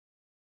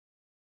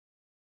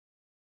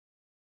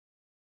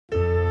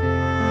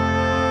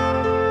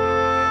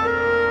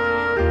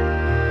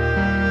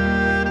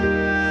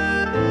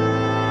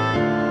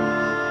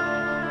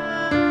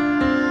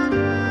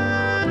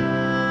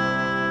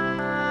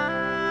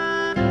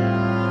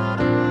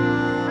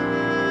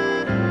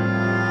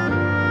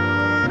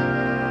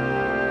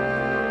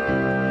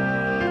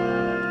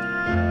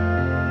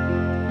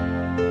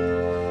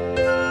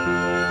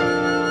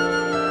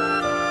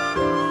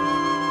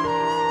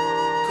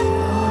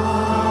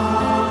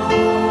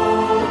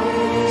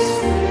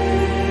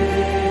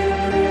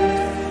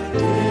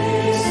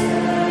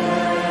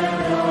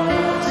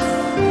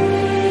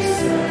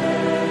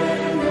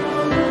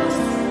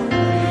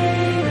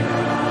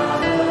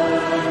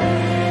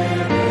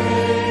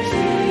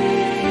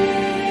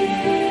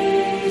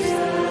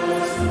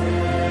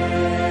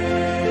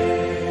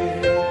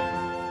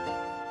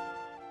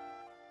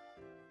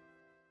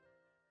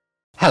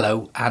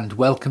Hello and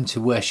welcome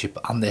to worship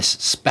on this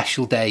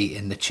special day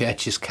in the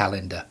church's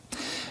calendar.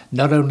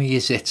 Not only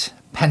is it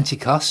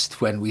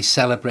Pentecost, when we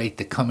celebrate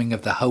the coming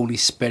of the Holy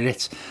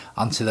Spirit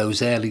onto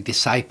those early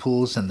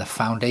disciples and the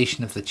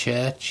foundation of the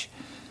church,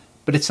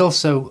 but it's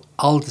also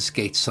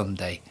Aldersgate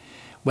Sunday,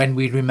 when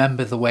we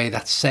remember the way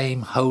that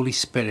same Holy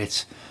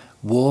Spirit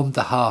warmed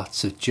the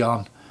hearts of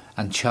John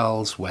and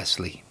Charles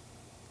Wesley.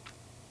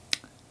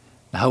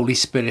 The Holy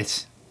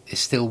Spirit is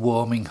still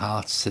warming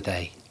hearts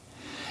today.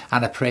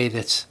 And I pray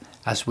that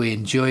as we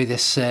enjoy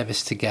this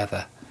service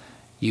together,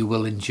 you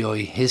will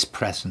enjoy his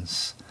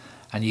presence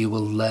and you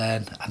will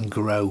learn and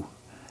grow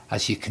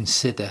as you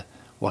consider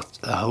what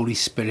the Holy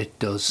Spirit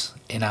does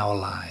in our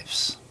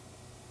lives.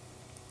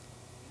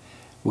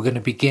 We're going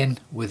to begin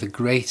with a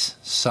great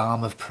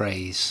psalm of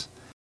praise.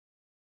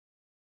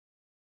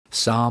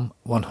 Psalm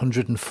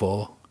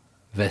 104,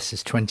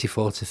 verses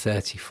 24 to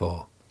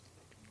 34.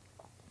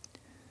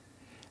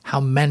 How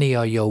many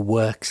are your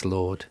works,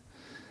 Lord?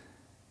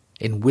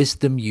 In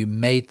wisdom you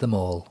made them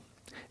all.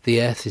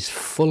 The earth is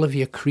full of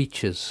your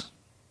creatures.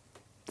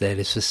 There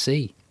is the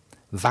sea,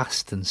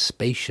 vast and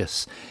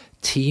spacious,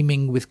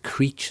 teeming with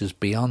creatures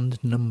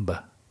beyond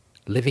number,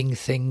 living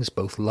things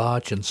both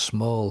large and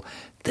small.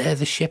 There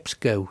the ships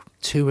go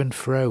to and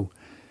fro,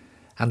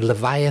 and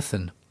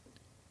Leviathan,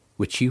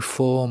 which you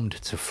formed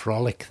to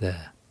frolic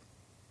there.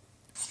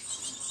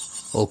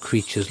 All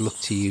creatures look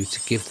to you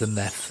to give them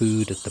their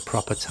food at the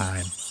proper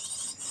time.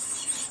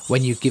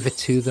 When you give it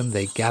to them,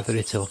 they gather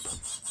it up.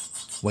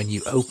 When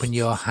you open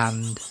your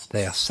hand,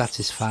 they are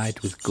satisfied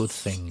with good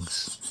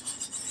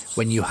things.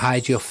 When you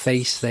hide your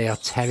face, they are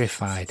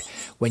terrified.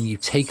 When you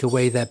take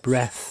away their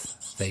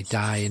breath, they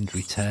die and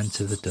return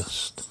to the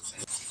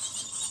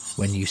dust.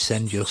 When you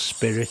send your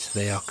spirit,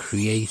 they are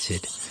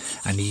created,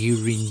 and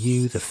you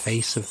renew the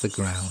face of the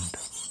ground.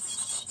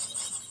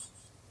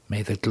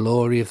 May the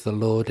glory of the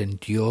Lord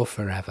endure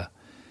forever.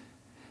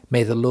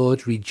 May the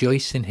Lord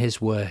rejoice in his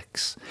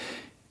works.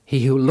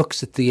 He who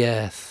looks at the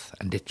earth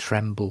and it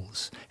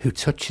trembles, who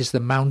touches the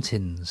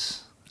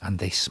mountains and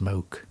they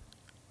smoke.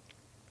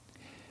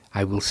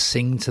 I will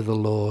sing to the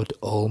Lord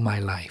all my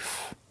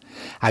life.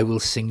 I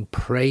will sing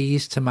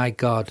praise to my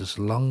God as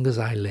long as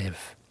I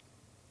live.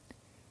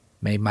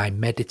 May my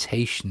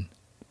meditation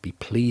be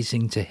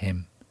pleasing to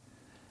him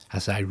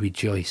as I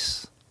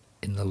rejoice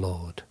in the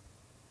Lord.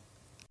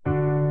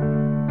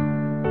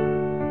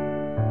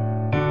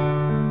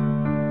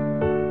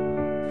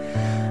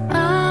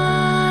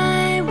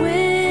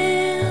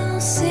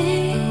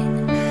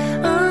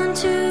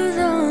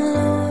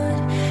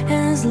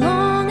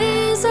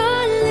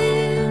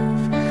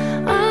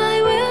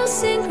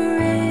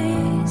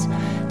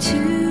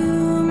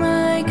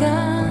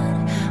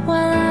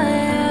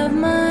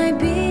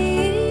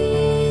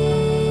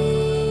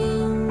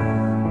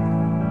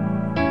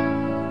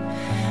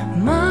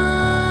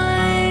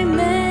 My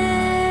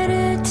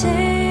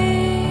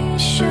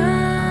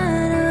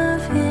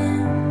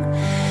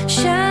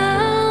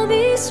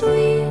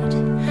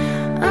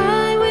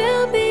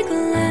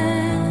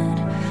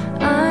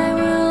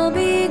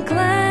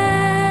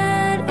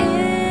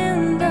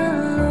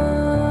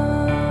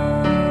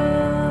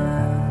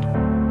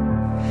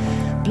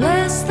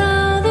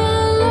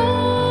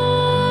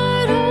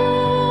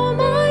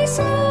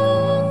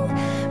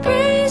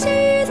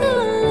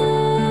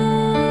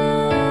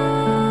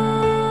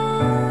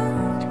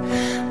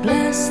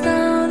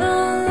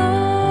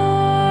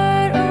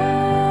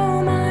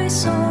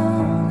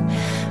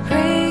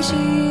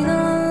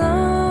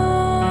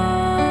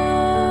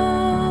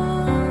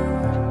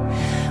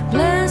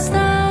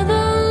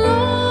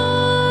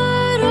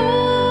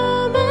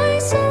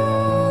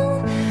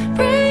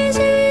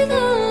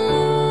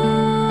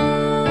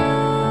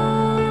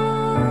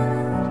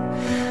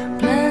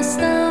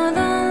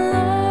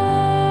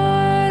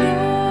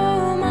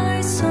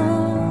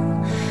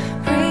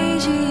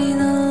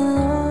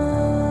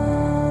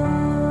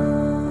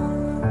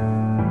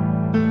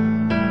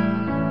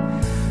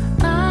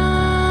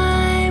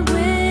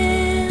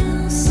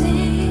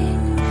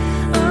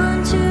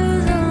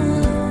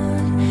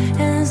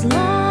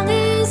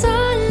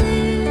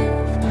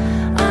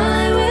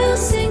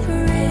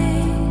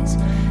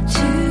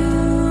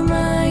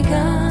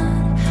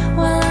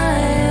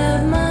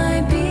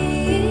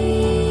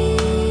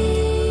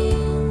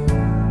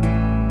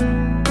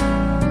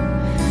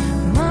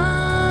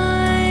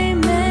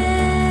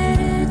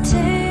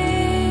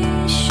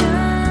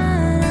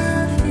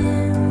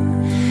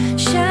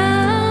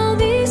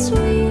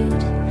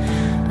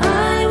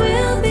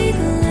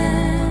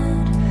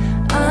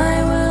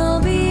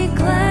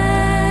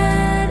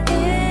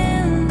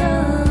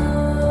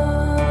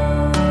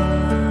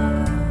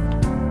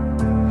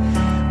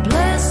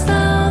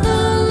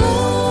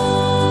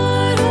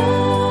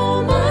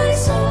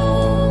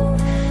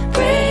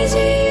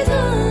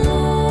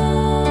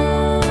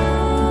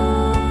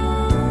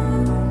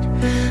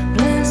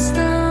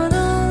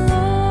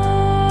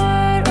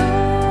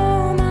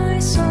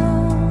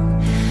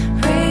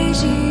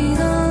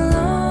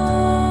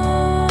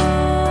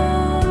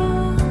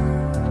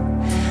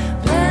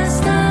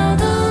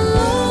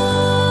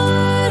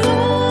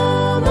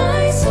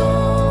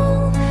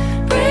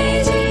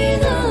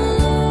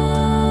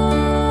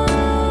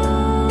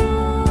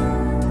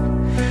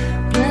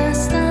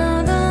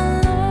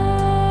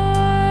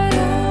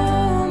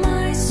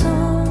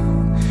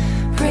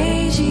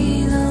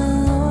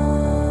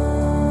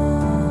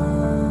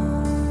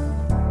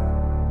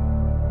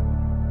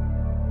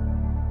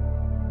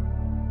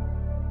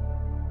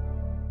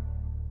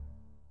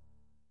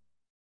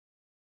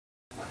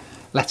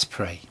Let's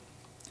pray.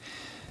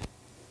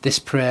 This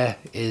prayer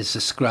is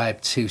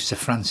ascribed to Sir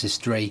Francis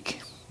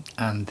Drake,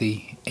 and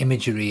the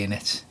imagery in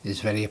it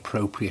is very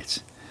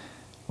appropriate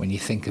when you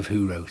think of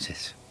who wrote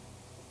it.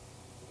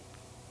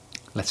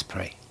 Let's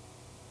pray.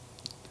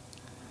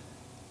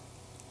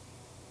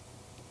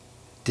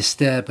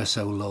 Disturb us,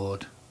 O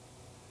Lord,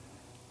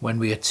 when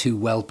we are too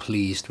well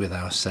pleased with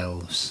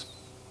ourselves,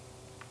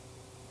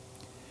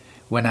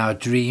 when our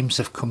dreams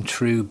have come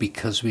true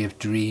because we have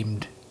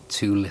dreamed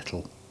too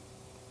little,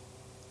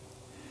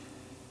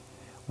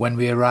 when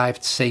we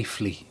arrived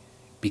safely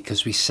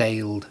because we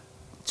sailed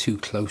too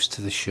close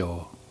to the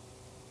shore.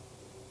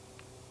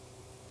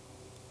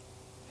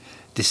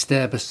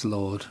 Disturb us,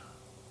 Lord,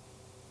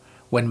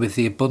 when with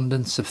the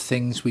abundance of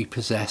things we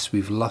possess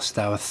we've lost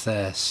our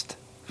thirst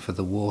for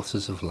the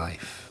waters of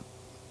life.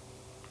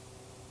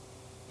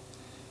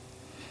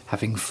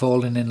 Having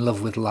fallen in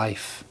love with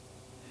life,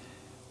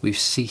 we've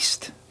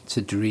ceased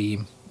to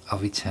dream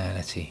of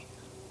eternity,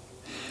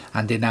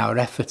 and in our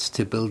efforts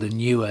to build a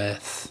new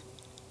earth,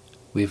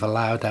 we've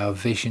allowed our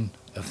vision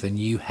of the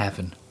new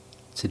heaven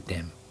to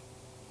dim.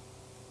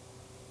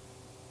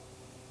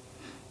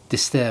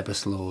 Disturb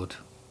us, Lord,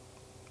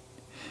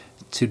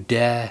 to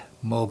dare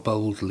more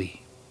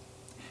boldly,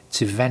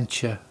 to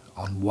venture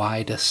on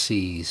wider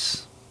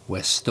seas,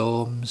 where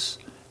storms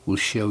will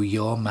show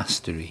your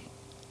mastery,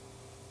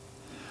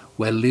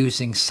 where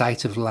losing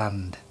sight of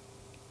land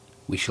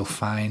we shall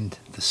find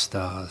the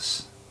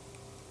stars.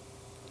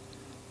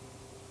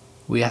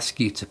 We ask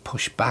you to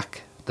push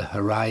back the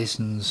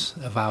horizons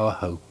of our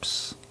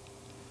hopes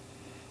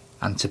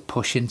and to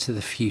push into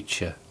the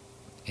future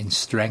in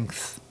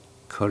strength,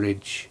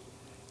 courage,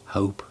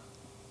 hope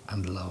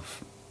and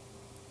love.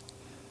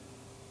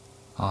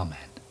 Amen.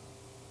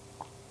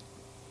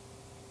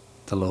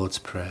 The Lord's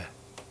Prayer.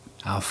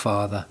 Our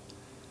Father,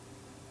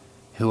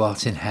 who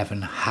art in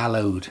heaven,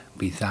 hallowed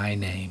be thy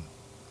name.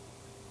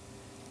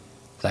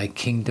 Thy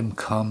kingdom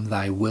come,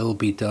 thy will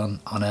be done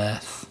on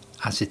earth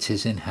as it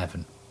is in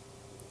heaven.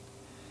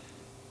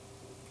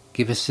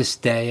 Give us this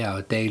day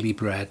our daily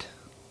bread,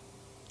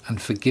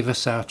 and forgive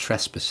us our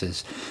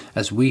trespasses,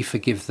 as we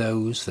forgive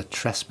those that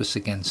trespass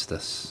against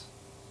us.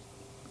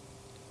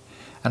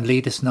 And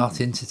lead us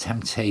not into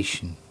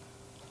temptation,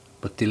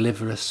 but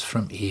deliver us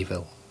from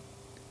evil.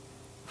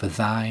 For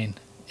thine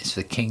is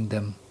the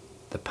kingdom,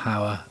 the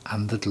power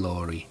and the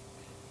glory,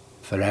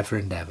 for ever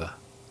and ever.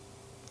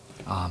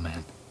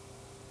 Amen.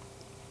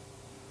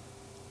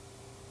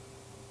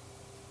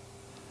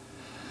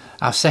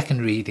 Our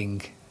second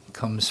reading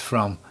comes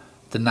from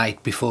the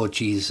night before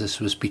Jesus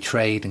was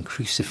betrayed and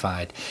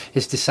crucified.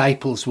 His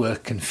disciples were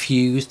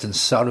confused and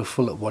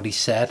sorrowful at what he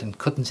said and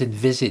couldn't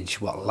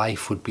envisage what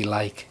life would be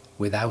like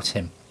without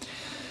him.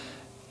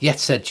 Yet,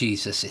 said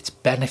Jesus, it's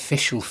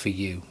beneficial for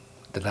you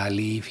that I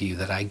leave you,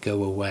 that I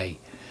go away,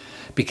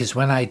 because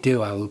when I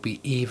do, I will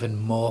be even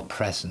more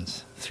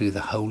present through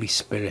the Holy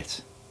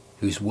Spirit,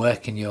 whose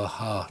work in your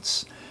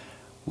hearts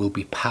will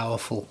be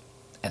powerful,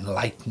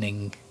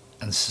 enlightening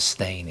and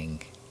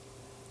sustaining.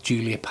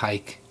 Julia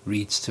Pike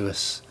reads to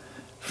us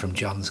from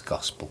John's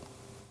Gospel.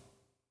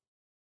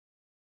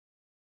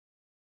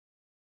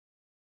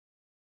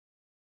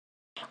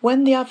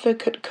 When the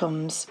Advocate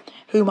comes,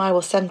 whom I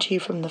will send to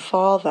you from the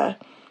Father,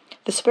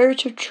 the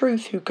Spirit of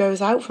truth who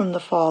goes out from the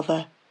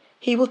Father,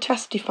 he will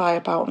testify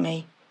about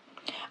me.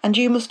 And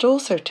you must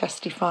also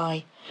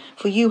testify,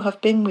 for you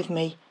have been with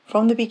me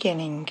from the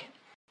beginning.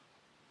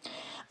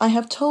 I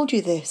have told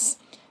you this,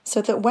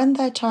 so that when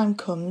their time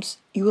comes,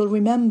 you will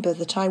remember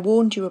that I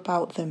warned you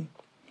about them.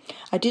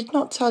 I did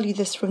not tell you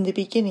this from the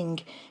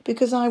beginning,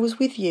 because I was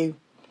with you.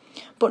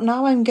 But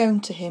now I am going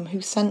to him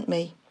who sent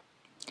me.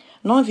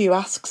 None of you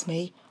asks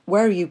me,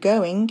 where are you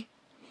going?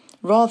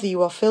 Rather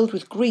you are filled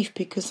with grief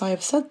because I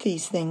have said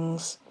these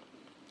things.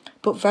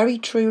 But very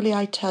truly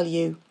I tell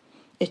you,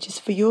 it is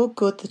for your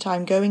good that I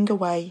am going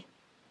away.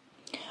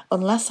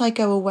 Unless I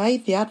go away,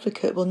 the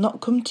Advocate will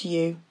not come to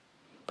you.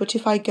 But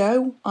if I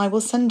go, I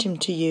will send him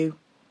to you.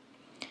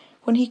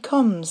 When he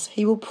comes,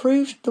 he will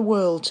prove the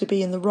world to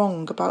be in the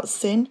wrong about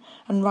sin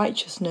and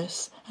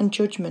righteousness and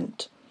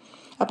judgment.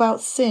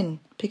 About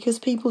sin, because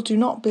people do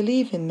not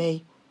believe in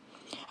me.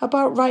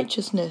 About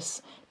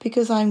righteousness,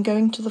 because I am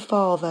going to the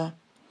Father,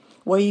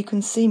 where you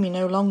can see me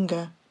no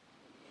longer.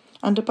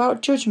 And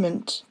about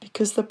judgment,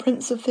 because the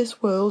prince of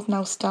this world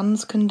now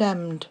stands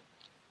condemned.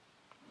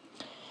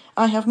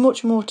 I have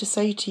much more to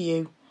say to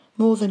you,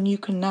 more than you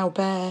can now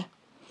bear.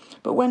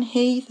 But when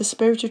he, the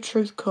Spirit of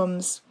truth,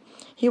 comes,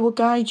 he will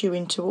guide you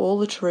into all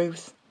the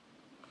truth.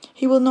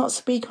 He will not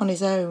speak on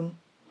his own.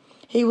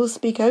 He will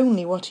speak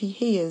only what he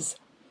hears,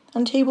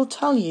 and he will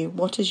tell you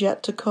what is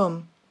yet to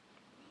come.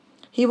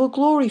 He will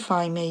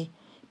glorify me,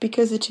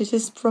 because it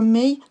is from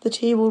me that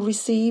he will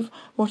receive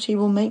what he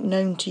will make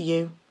known to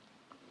you.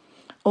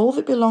 All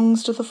that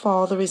belongs to the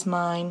Father is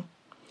mine.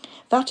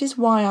 That is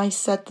why I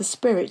said the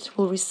Spirit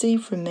will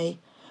receive from me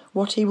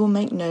what he will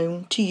make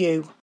known to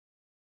you.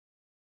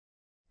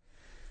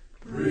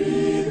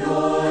 Breathe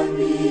on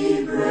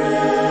me,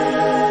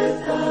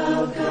 breath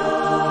of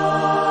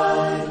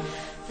God,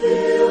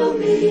 fill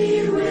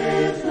me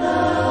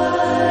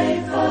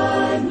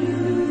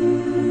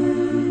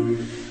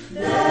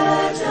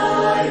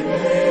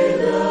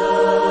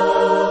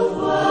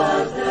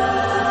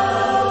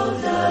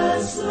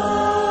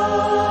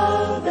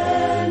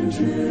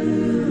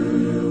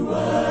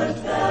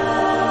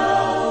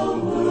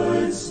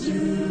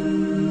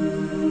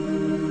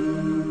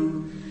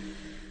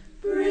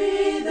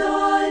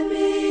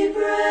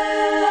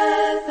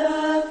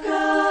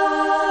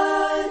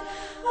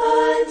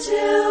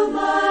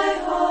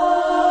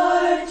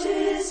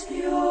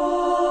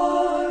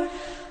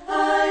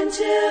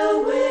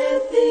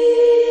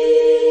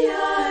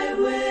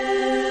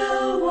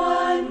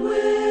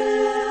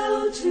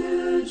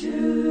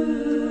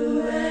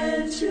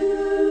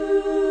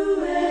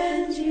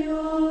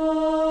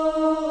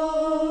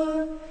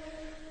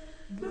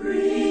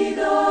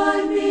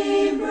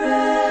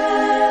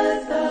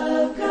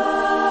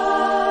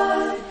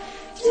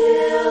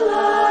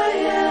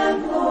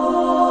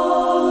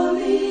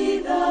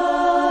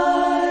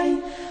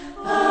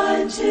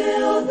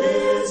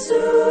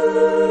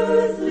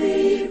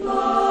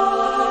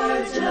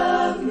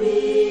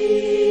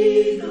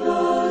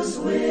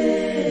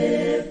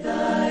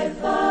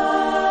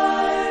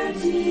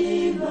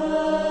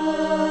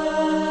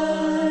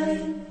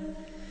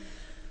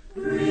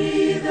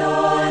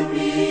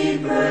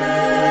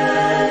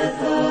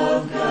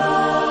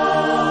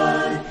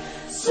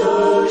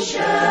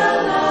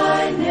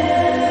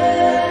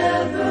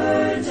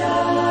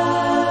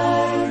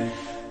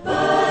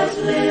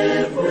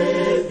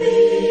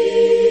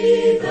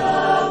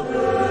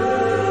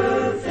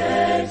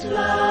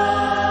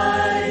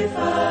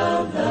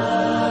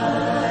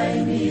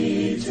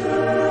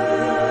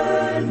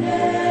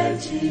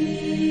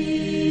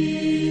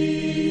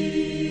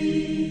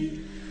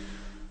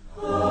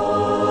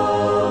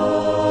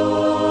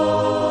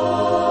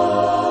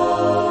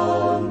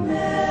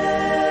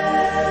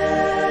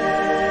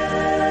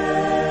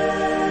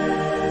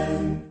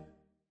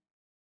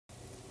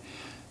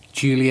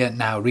Julia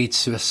now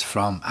reads to us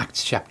from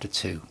Acts chapter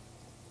 2.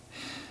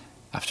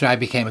 After I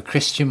became a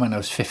Christian when I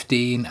was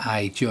 15,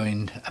 I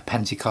joined a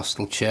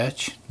Pentecostal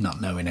church, not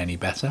knowing any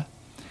better.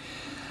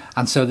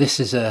 And so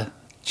this is a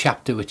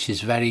chapter which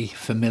is very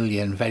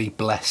familiar and very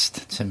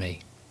blessed to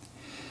me.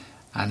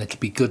 And it'll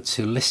be good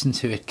to listen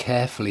to it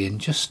carefully and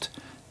just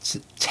to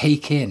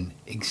take in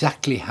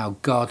exactly how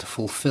God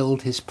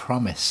fulfilled his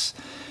promise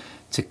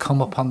to come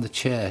upon the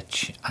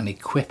church and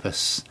equip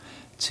us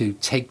to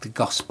take the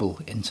gospel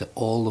into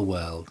all the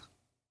world.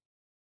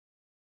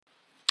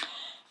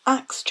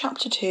 Acts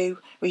chapter 2,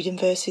 reading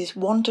verses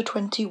 1 to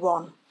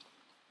 21.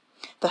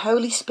 The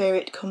Holy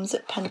Spirit comes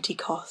at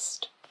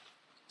Pentecost.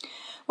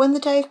 When the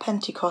day of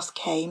Pentecost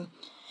came,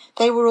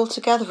 they were all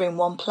together in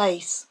one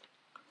place.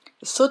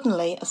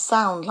 Suddenly a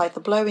sound like the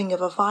blowing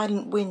of a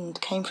violent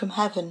wind came from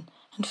heaven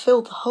and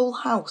filled the whole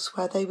house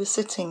where they were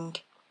sitting.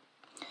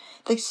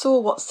 They saw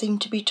what seemed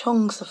to be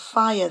tongues of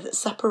fire that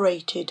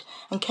separated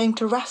and came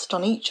to rest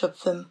on each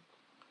of them.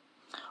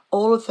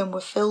 All of them were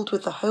filled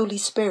with the Holy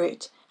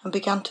Spirit and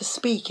began to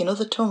speak in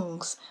other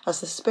tongues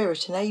as the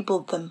Spirit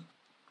enabled them.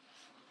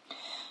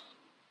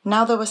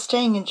 Now there were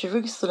staying in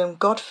Jerusalem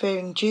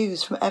God-fearing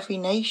Jews from every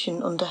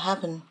nation under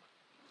heaven.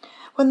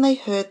 When they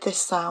heard this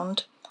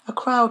sound, a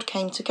crowd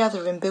came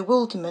together in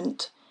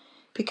bewilderment,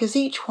 because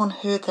each one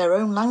heard their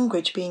own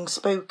language being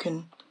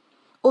spoken.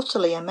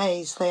 Utterly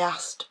amazed, they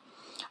asked,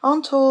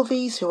 "Aren't all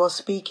these who are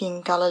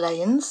speaking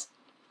Galileans?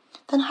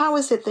 Then how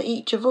is it that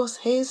each of us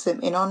hears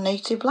them in our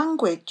native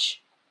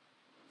language?"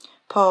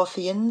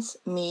 Parthians,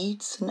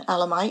 Medes and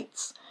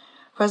Elamites,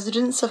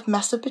 residents of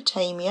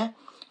Mesopotamia,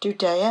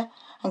 Judea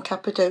and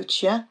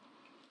Cappadocia,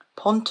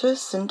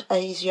 Pontus and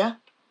Asia,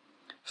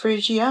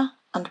 Phrygia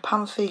and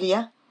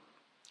Pamphylia,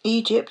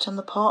 Egypt and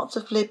the parts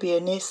of Libya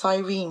near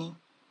Cyrene.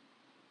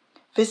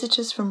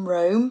 Visitors from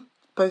Rome,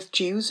 both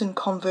Jews and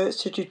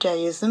converts to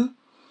Judaism,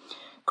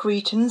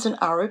 Cretans and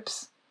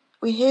Arabs,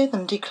 we hear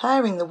them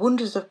declaring the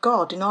wonders of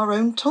God in our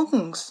own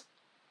tongues.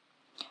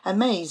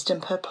 Amazed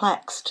and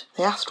perplexed,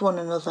 they asked one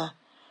another,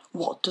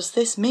 "What does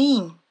this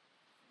mean?"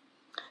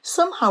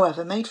 Some,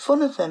 however, made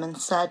fun of them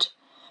and said,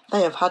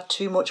 "They have had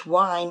too much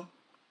wine."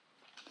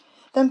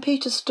 Then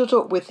Peter stood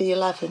up with the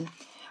 11,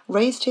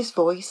 raised his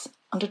voice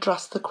and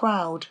addressed the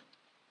crowd.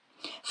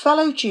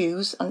 "Fellow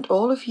Jews and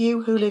all of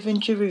you who live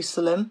in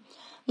Jerusalem,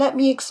 let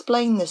me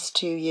explain this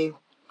to you.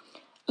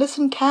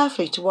 Listen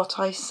carefully to what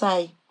I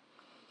say.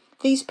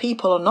 These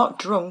people are not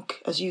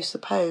drunk, as you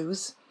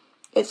suppose.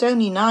 It's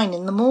only 9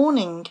 in the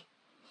morning.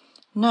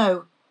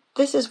 No,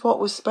 this is what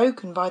was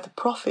spoken by the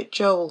prophet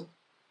Joel.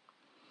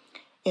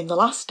 In the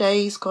last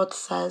days, God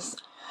says,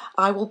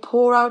 I will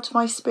pour out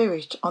my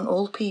spirit on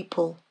all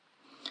people.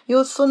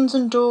 Your sons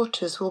and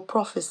daughters will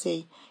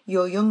prophesy,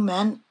 your young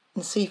men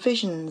and see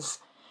visions,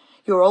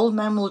 your old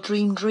men will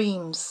dream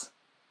dreams.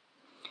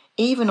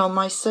 Even on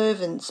my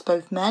servants,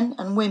 both men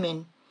and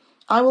women,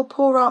 I will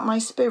pour out my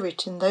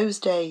spirit in those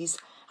days,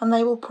 and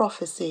they will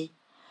prophesy.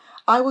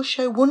 I will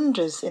show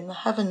wonders in the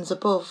heavens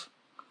above,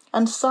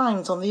 and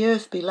signs on the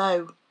earth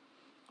below,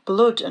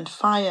 blood and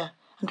fire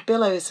and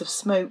billows of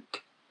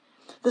smoke.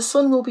 The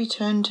sun will be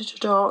turned to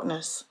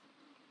darkness,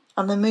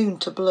 and the moon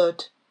to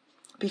blood,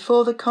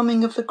 before the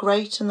coming of the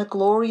great and the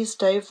glorious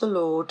day of the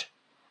Lord,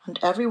 and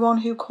everyone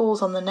who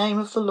calls on the name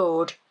of the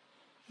Lord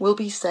will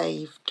be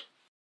saved."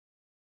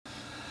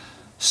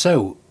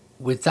 So,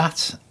 with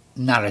that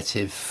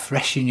narrative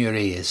fresh in your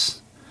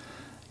ears,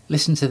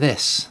 listen to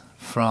this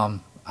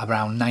from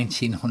around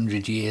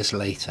 1900 years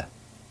later.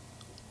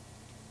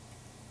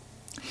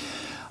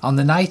 On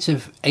the night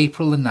of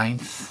April the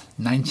 9th,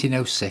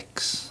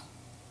 1906,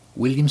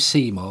 William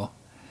Seymour,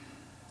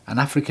 an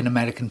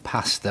African-American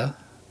pastor,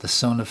 the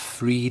son of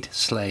freed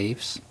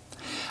slaves,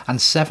 and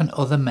 7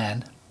 other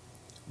men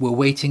were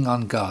waiting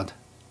on God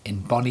in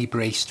Bonnie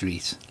Brae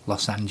Street,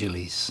 Los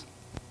Angeles,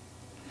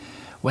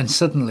 when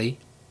suddenly,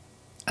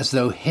 as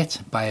though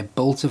hit by a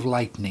bolt of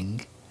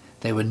lightning,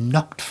 they were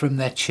knocked from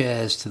their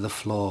chairs to the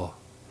floor,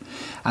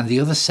 and the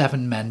other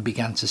 7 men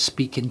began to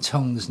speak in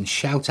tongues and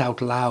shout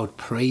out loud,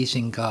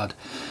 praising God.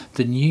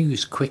 The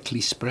news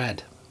quickly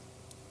spread.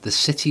 The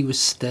city was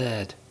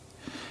stirred.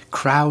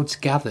 Crowds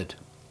gathered.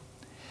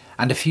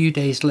 And a few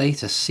days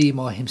later,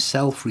 Seymour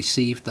himself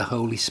received the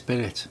Holy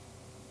Spirit.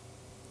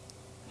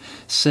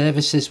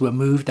 Services were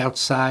moved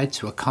outside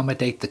to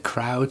accommodate the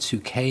crowds who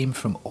came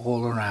from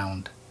all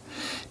around.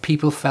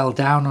 People fell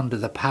down under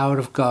the power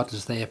of God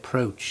as they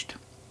approached.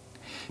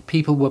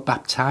 People were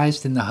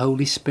baptized in the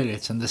Holy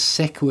Spirit, and the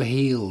sick were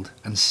healed,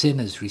 and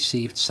sinners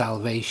received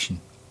salvation.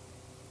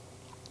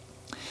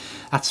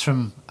 That's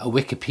from a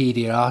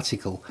Wikipedia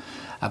article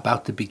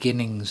about the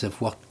beginnings of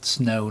what's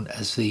known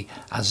as the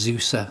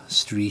Azusa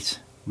Street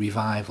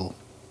Revival.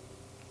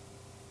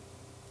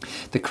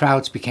 The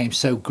crowds became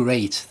so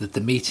great that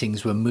the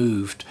meetings were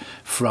moved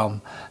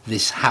from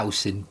this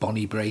house in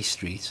Bonnie Brae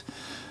Street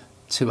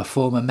to a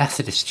former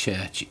Methodist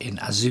church in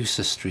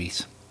Azusa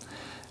Street,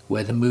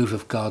 where the move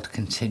of God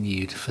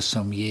continued for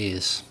some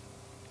years.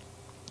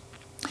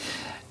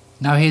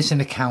 Now here's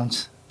an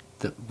account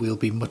that we'll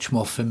be much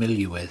more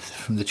familiar with,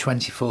 from the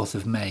 24th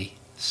of May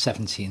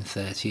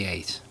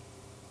 1738.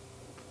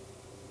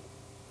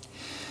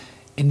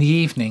 In the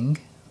evening,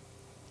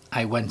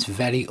 I went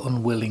very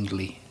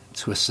unwillingly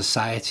to a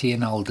society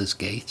in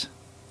Aldersgate,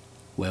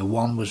 where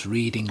one was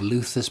reading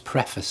Luther's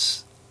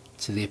preface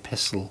to the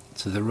Epistle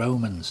to the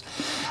Romans,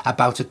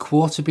 about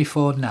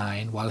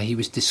 9:15, while he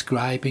was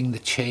describing the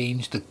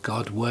change that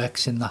God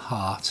works in the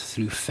heart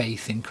through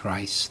faith in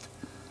Christ.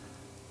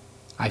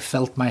 I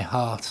felt my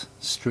heart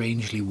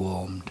strangely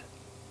warmed.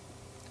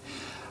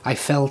 I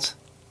felt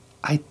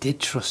I did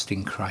trust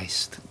in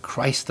Christ,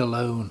 Christ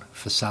alone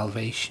for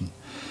salvation,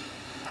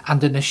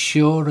 and an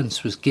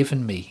assurance was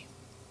given me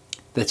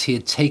that he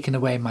had taken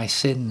away my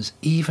sins,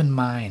 even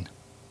mine,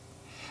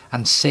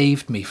 and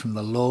saved me from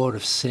the law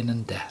of sin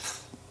and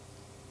death.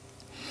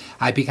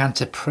 I began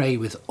to pray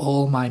with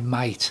all my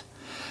might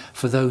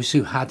for those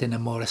who had in a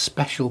more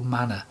especial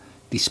manner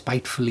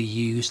despitefully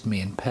used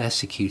me and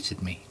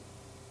persecuted me.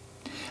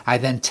 I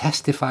then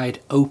testified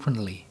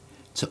openly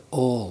to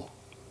all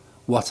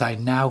what I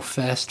now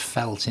first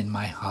felt in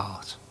my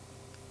heart.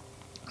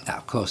 That,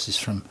 of course, is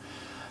from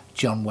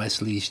John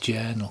Wesley's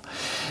journal.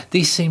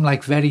 These seem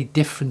like very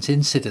different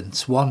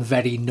incidents, one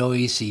very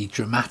noisy,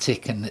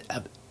 dramatic and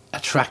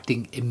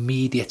attracting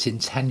immediate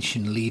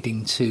attention,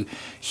 leading to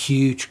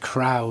huge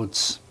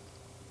crowds.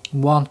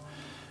 One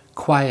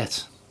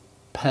quiet,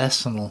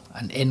 personal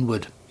and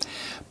inward,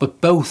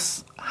 but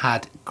both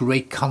had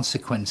great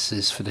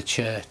consequences for the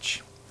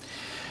church.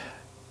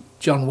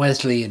 John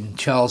Wesley and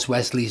Charles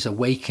Wesley's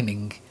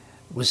awakening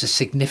was a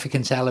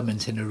significant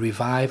element in a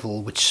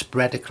revival which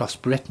spread across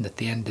Britain at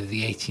the end of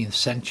the 18th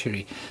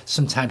century,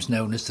 sometimes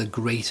known as the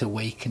Great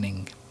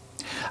Awakening.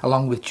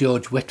 Along with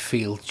George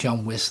Whitefield,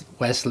 John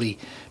Wesley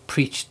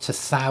preached to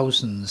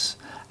thousands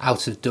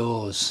out of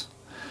doors,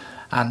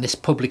 and this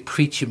public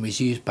preaching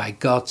was used by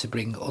God to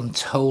bring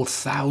untold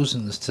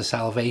thousands to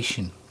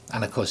salvation,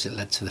 and of course it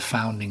led to the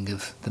founding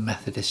of the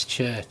Methodist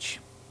Church.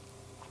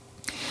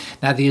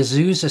 Now, the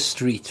Azusa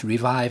Street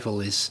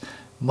revival is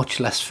much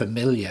less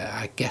familiar.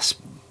 I guess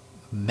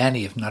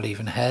many have not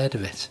even heard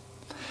of it.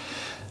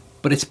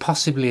 But it's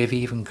possibly of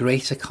even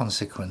greater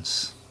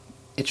consequence.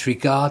 It's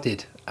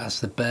regarded as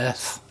the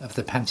birth of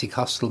the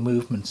Pentecostal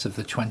movements of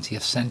the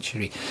 20th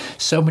century.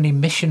 So many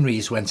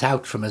missionaries went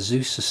out from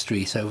Azusa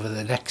Street over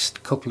the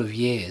next couple of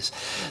years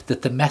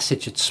that the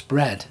message had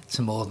spread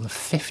to more than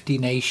 50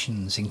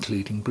 nations,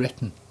 including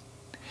Britain.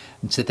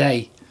 And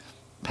today,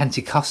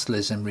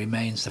 Pentecostalism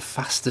remains the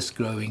fastest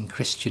growing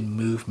Christian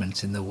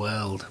movement in the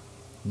world,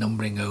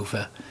 numbering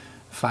over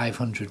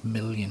 500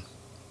 million.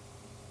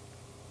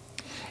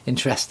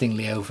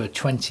 Interestingly, over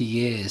 20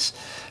 years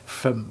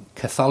from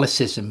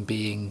Catholicism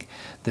being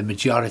the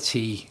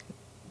majority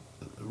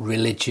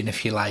religion,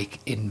 if you like,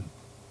 in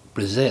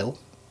Brazil,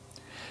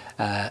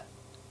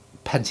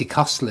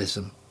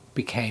 Pentecostalism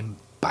became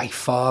by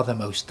far the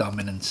most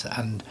dominant,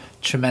 and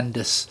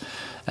tremendous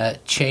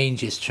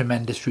changes,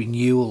 tremendous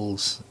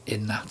renewals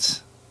in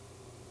that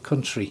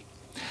country.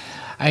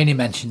 I only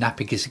mention that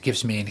because it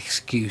gives me an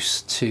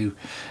excuse to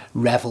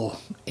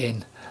revel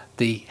in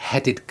the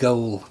headed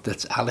goal that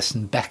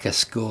Alisson Becker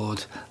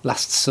scored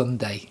last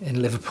Sunday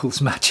in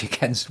Liverpool's match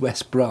against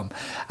West Brom.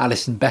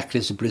 Alisson Becker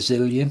is a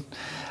Brazilian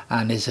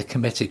and is a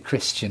committed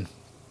Christian,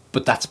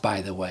 but that's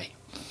by the way.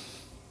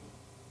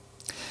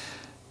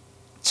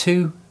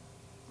 Two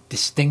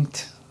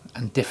distinct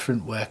and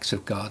different works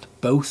of God,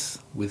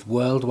 both with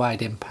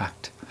worldwide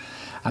impact,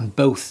 and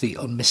both the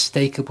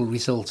unmistakable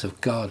result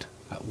of God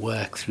at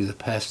work through the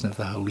person of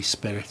the Holy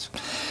Spirit.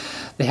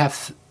 They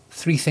have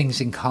three things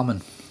in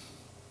common.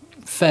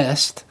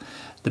 First,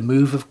 the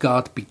move of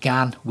God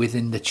began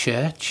within the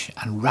church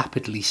and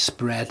rapidly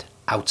spread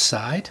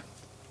outside.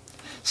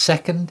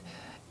 Second,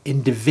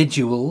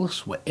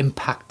 individuals were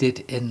impacted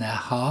in their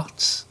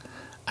hearts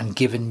and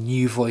given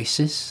new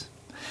voices.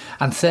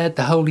 And third,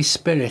 the Holy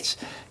Spirit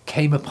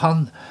came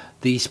upon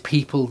these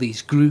people,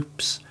 these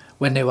groups,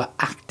 when they were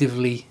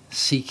actively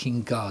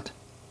seeking God.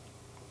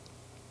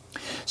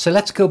 So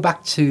let's go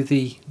back to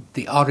the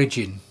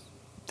origin,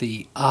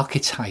 the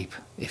archetype,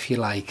 if you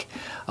like,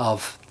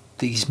 of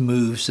these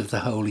moves of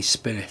the Holy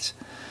Spirit.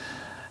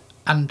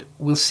 And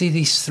we'll see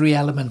these three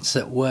elements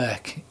at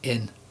work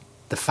in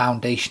the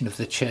foundation of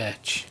the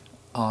church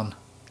on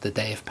the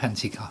day of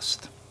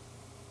Pentecost.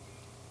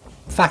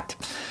 In fact,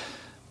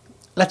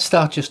 let's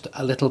start just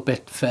a little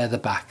bit further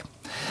back.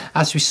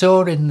 As we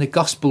saw in the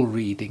Gospel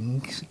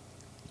readings,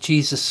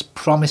 Jesus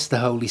promised the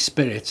Holy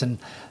Spirit, and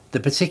the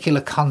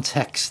particular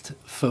context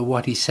for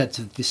what he said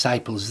to the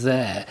disciples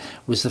there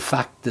was the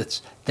fact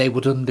that they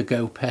would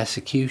undergo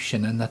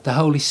persecution and that the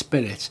Holy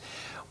Spirit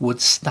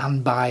would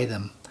stand by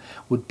them,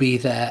 would be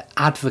their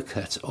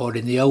advocate, or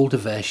in the older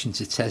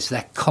versions it says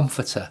their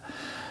comforter,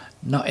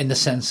 not in the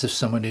sense of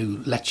someone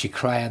who lets you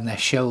cry on their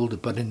shoulder,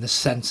 but in the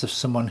sense of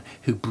someone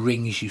who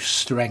brings you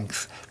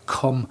strength,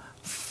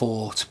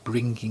 comfort,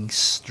 bringing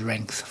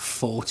strength,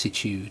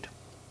 fortitude.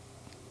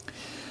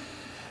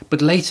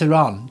 But later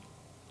on,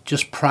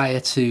 just prior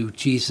to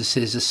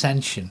Jesus'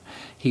 ascension,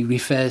 he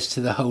refers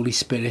to the Holy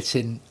Spirit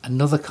in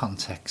another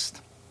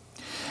context.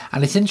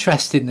 And it's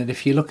interesting that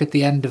if you look at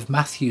the end of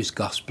Matthew's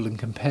Gospel and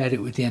compare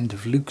it with the end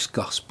of Luke's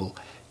Gospel,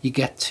 you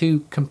get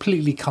two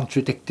completely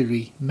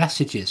contradictory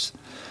messages,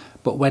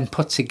 but when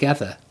put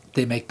together,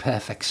 they make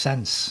perfect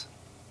sense.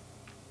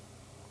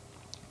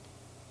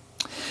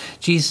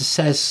 Jesus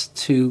says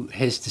to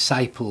his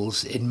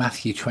disciples in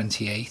Matthew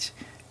 28,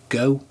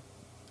 "Go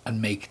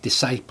and make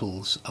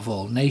disciples of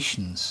all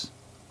nations."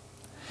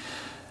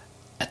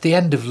 At the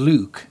end of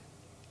Luke,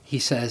 he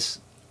says,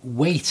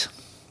 "Wait."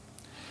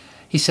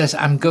 He says,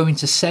 "I'm going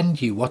to send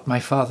you what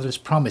my Father has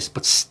promised,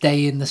 but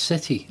stay in the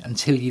city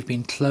until you've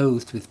been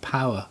clothed with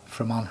power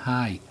from on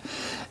high."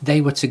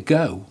 They were to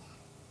go,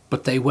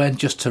 but they weren't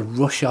just to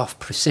rush off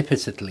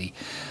precipitately,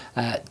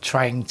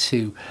 trying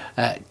to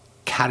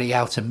carry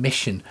out a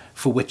mission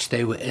for which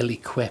they were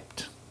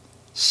ill-equipped.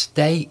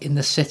 Stay in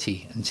the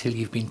city until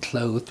you've been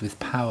clothed with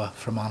power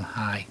from on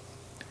high.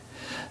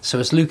 So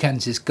as Luke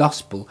ends his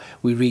Gospel,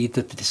 we read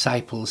that the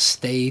disciples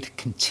stayed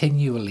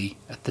continually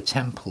at the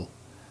temple,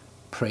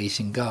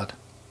 praising God.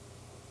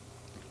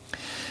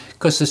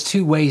 Because there's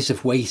two ways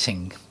of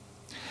waiting.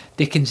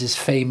 Dickens's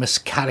famous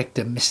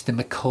character, Mr.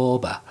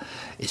 Micawber,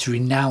 is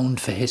renowned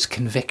for his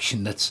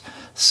conviction that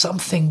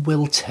something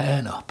will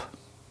turn up,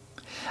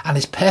 and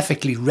is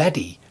perfectly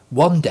ready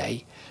one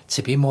day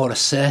to be more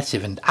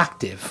assertive and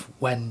active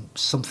when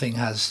something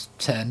has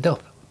turned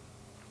up.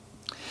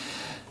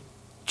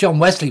 John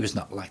Wesley was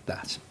not like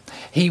that.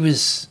 He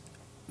was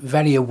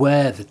very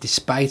aware that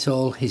despite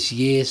all his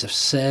years of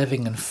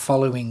serving and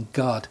following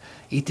God,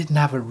 he didn't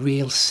have a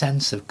real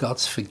sense of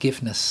God's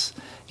forgiveness.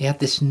 He had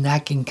this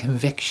nagging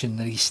conviction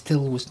that he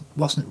still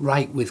wasn't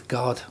right with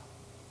God.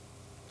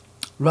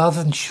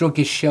 Rather than shrug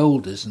his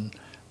shoulders and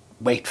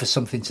wait for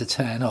something to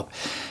turn up,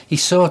 he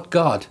sought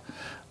God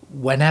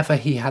whenever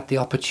he had the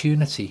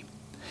opportunity.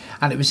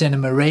 And it was in a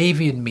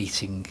Moravian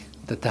meeting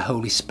that the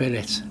Holy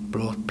Spirit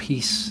brought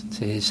peace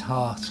to his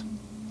heart.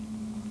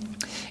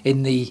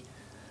 In the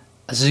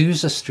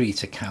Azusa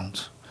Street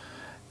account,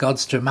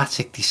 God's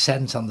dramatic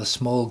descent on the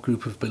small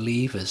group of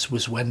believers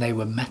was when they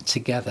were met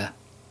together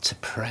to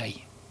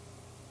pray.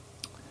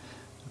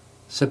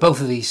 So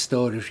both of these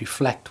stories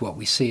reflect what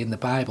we see in the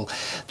Bible.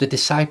 The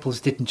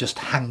disciples didn't just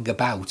hang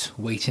about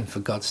waiting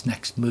for God's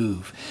next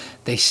move.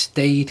 They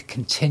stayed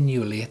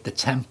continually at the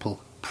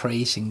temple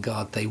praising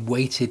God. They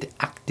waited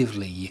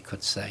actively, you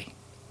could say.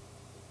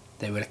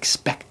 They were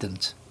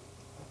expectant.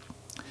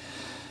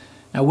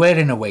 Now we're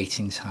in a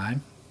waiting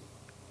time.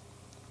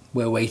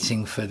 We're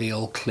waiting for the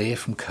all clear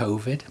from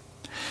COVID.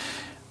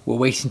 We're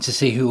waiting to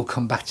see who will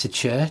come back to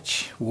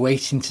church. We're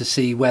waiting to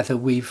see whether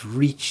we've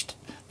reached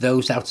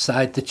those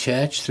outside the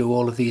church through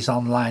all of these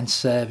online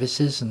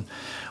services and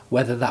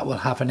whether that will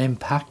have an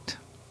impact.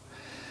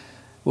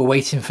 We're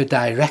waiting for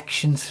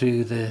direction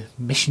through the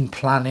mission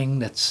planning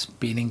that's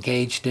been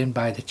engaged in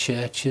by the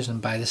churches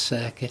and by the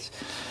circuit.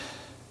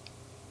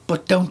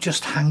 But don't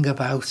just hang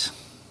about.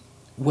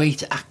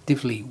 Wait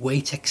actively,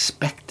 wait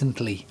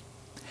expectantly.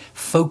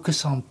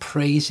 Focus on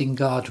praising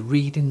God,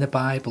 reading the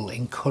Bible,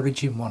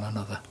 encouraging one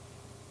another.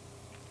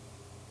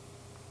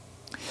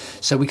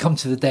 So we come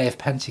to the day of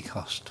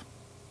Pentecost.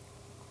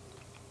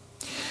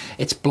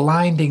 It's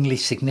blindingly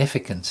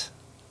significant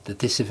that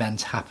this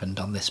event happened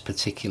on this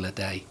particular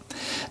day.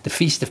 The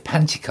Feast of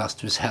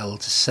Pentecost was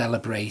held to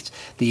celebrate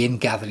the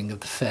ingathering of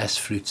the first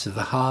fruits of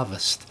the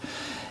harvest.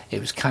 It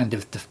was kind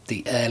of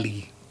the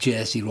early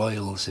Jersey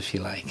Royals, if you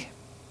like.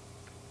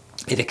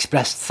 It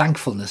expressed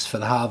thankfulness for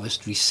the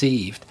harvest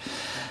received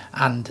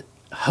and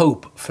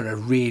hope for a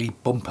really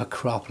bumper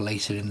crop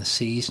later in the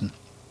season.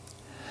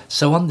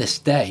 So on this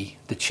day,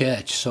 the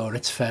church saw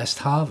its first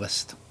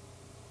harvest.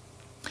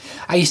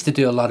 I used to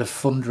do a lot of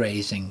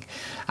fundraising,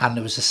 and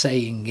there was a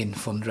saying in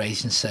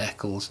fundraising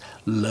circles,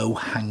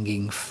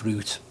 low-hanging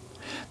fruit.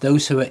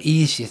 Those who are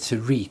easier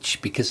to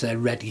reach because they're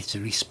ready to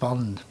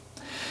respond.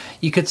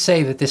 You could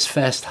say that this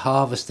first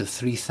harvest of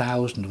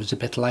 3,000 was a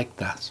bit like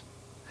that.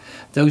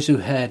 Those who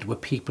heard were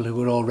people who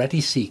were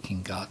already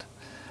seeking God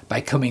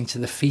by coming to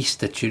the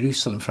feast at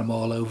Jerusalem from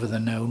all over the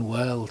known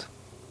world.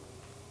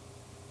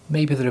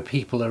 Maybe there are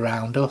people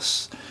around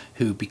us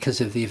who, because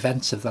of the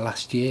events of the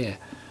last year,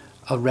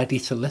 are ready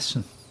to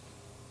listen.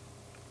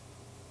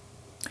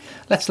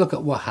 Let's look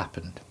at what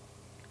happened.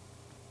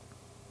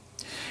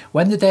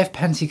 When the day of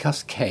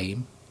Pentecost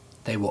came,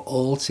 they were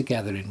all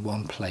together in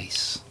one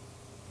place.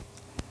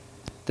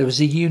 There was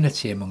a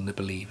unity among the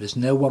believers.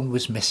 No one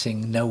was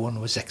missing, no one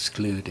was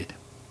excluded.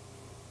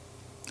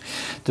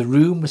 The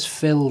room was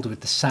filled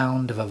with the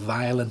sound of a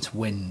violent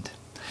wind.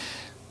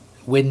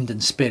 Wind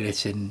and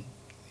spirit in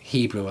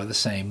Hebrew are the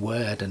same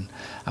word, and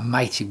a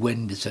mighty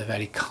wind is a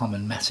very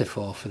common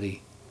metaphor for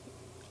the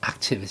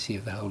activity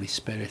of the Holy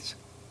Spirit.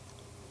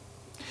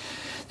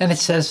 Then it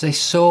says they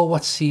saw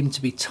what seemed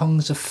to be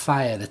tongues of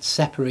fire that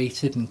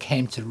separated and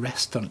came to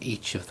rest on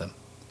each of them.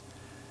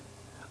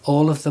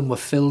 All of them were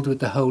filled with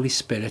the Holy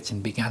Spirit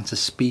and began to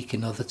speak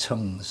in other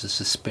tongues as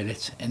the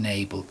Spirit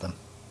enabled them.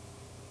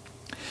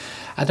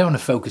 I don't want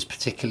to focus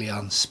particularly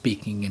on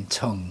speaking in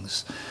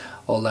tongues,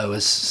 although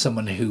as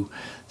someone who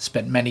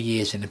spent many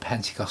years in a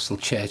Pentecostal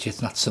church,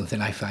 it's not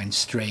something I find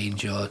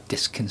strange or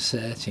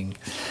disconcerting.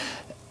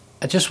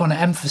 I just want to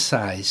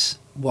emphasise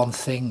one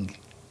thing.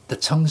 The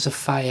tongues of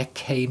fire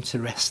came to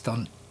rest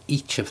on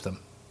each of them.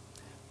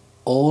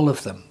 All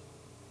of them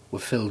were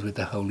filled with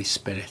the Holy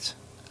Spirit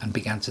and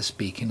began to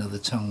speak in other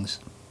tongues.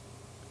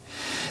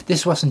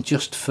 This wasn't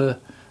just for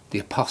the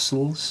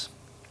apostles,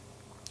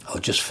 or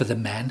just for the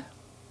men,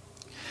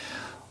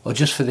 or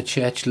just for the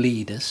church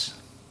leaders.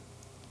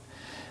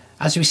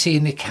 As we see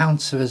in the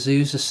accounts of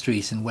Azusa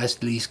Street and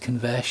Wesley's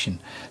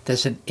conversion,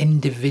 there's an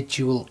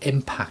individual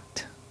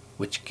impact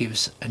which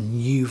gives a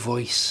new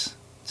voice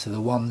to the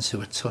ones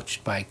who are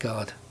touched by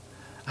God,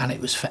 and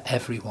it was for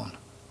everyone.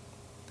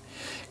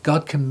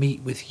 God can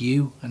meet with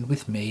you and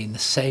with me in the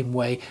same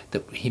way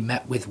that he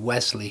met with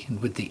Wesley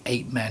and with the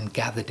 8 men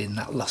gathered in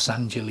that Los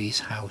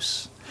Angeles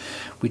house.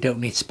 We don't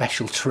need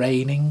special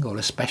training or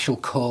a special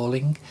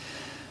calling,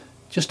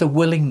 just a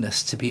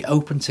willingness to be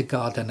open to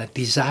God and a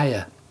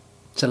desire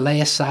to lay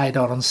aside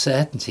our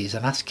uncertainties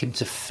and ask him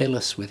to fill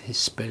us with his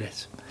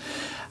Spirit.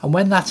 And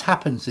when that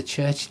happens, the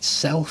church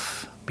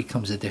itself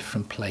becomes a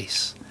different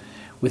place,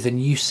 with a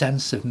new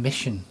sense of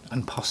mission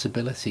and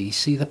possibility. You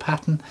see the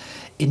pattern?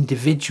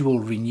 Individual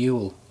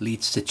renewal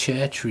leads to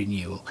church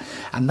renewal,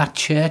 and that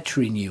church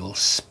renewal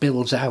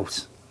spills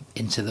out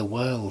into the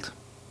world.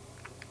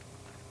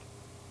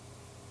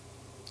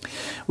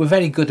 We're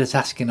very good at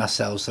asking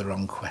ourselves the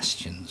wrong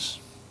questions.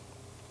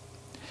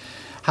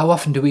 How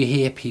often do we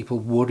hear people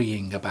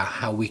worrying about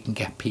how we can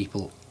get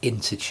people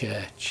into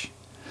church?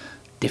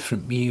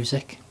 Different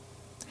music,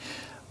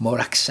 more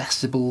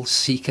accessible,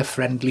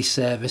 seeker-friendly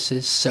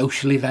services,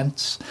 social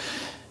events.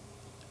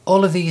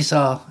 All of these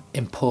are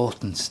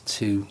important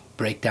to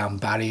break down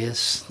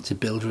barriers, to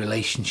build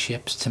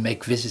relationships, to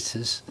make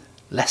visitors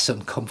less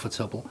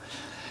uncomfortable.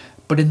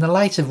 But in the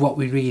light of what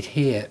we read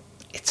here,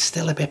 it's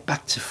still a bit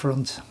back to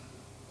front.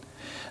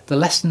 The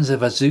lessons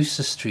of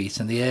Azusa Street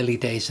and the early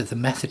days of the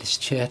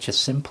Methodist Church are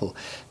simple.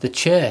 The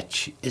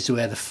church is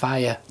where the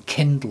fire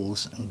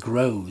kindles and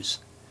grows,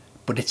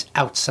 but it's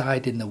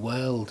outside in the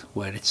world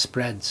where it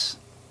spreads.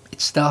 It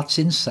starts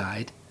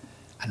inside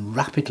and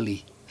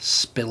rapidly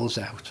spills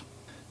out.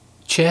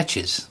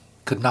 Churches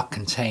could not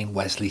contain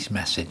Wesley's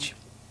message.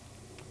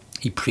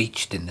 He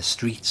preached in the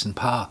streets and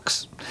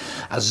parks.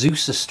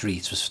 Azusa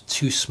Street was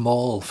too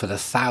small for the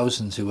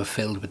thousands who were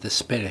filled with the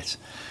Spirit,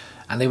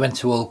 and they went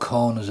to all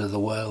corners of the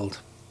world.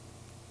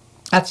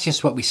 That's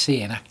just what we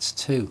see in Acts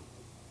 2.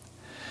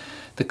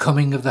 The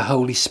coming of the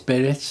Holy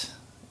Spirit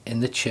in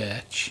the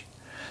church,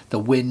 the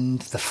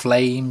wind, the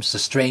flames, the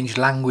strange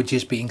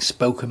languages being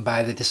spoken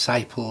by the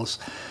disciples,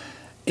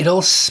 it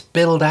all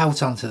spilled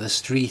out onto the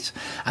street,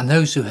 and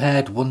those who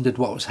heard wondered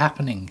what was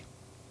happening.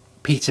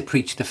 Peter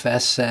preached the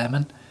first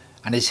sermon,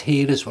 and his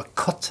hearers were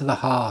cut to the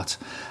heart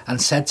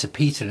and said to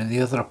Peter and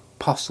the other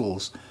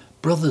apostles,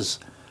 "Brothers,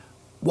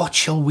 what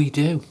shall we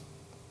do?"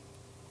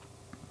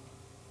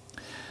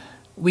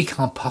 We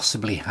can't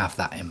possibly have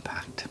that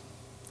impact.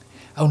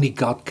 Only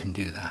God can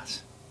do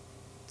that.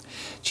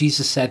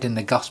 Jesus said in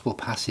the gospel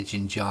passage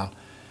in John,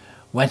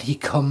 when he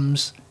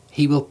comes,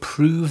 he will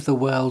prove the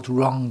world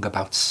wrong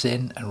about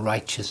sin and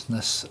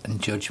righteousness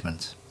and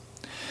judgment.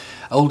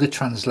 Older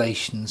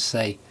translations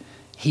say,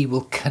 he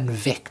will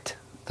convict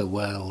the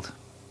world.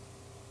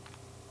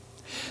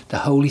 The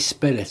Holy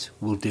Spirit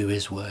will do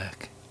his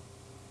work.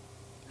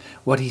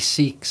 What he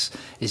seeks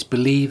is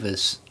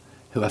believers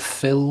who are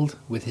filled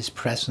with his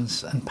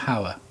presence and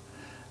power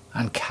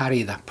and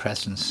carry that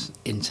presence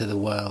into the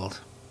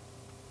world.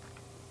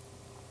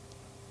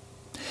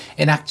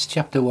 In Acts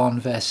chapter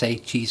 1 verse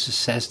 8, Jesus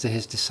says to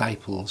his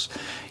disciples,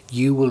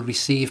 "You will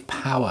receive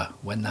power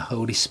when the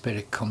Holy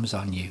Spirit comes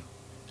on you,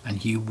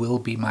 and you will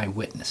be my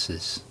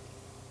witnesses."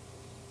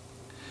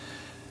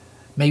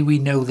 May we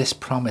know this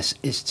promise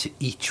is to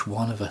each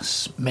one of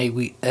us. May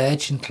we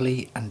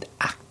urgently and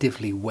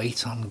actively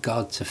wait on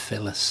God to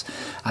fill us,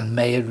 and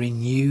may a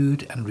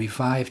renewed and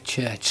revived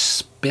church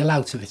spill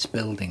out of its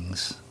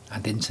buildings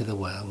and into the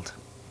world.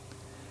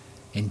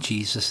 In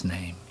Jesus'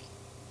 name.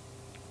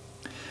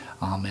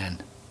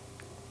 Amen.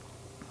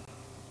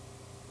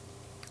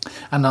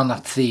 And on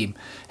that theme,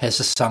 here's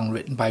a song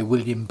written by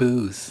William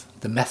Booth,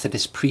 the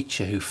Methodist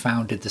preacher who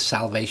founded the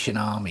Salvation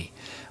Army,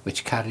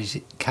 which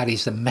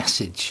carries the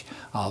message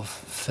of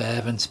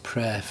fervent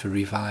prayer for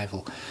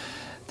revival.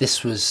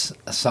 This was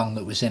a song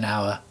that was in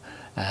our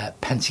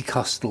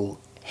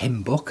Pentecostal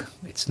hymn book.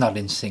 It's not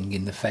in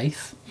Singing the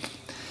Faith.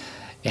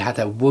 It had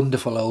a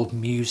wonderful old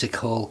music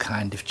hall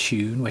kind of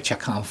tune, which I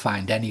can't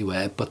find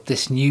anywhere, but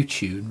this new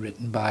tune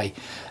written by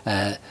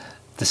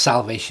the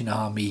Salvation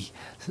Army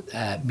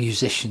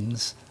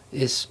musicians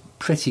is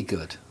pretty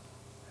good.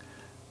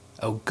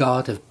 O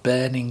God of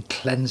burning,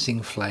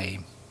 cleansing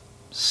flame,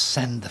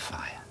 send the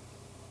fire.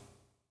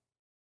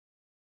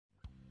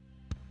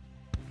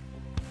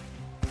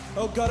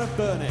 O God of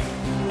burning,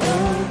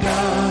 O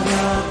God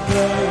of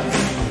burning,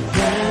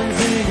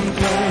 cleansing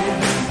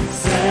flame,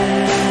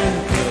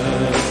 send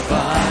the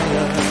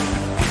fire.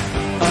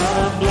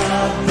 A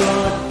blood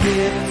brought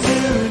gift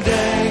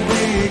today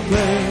we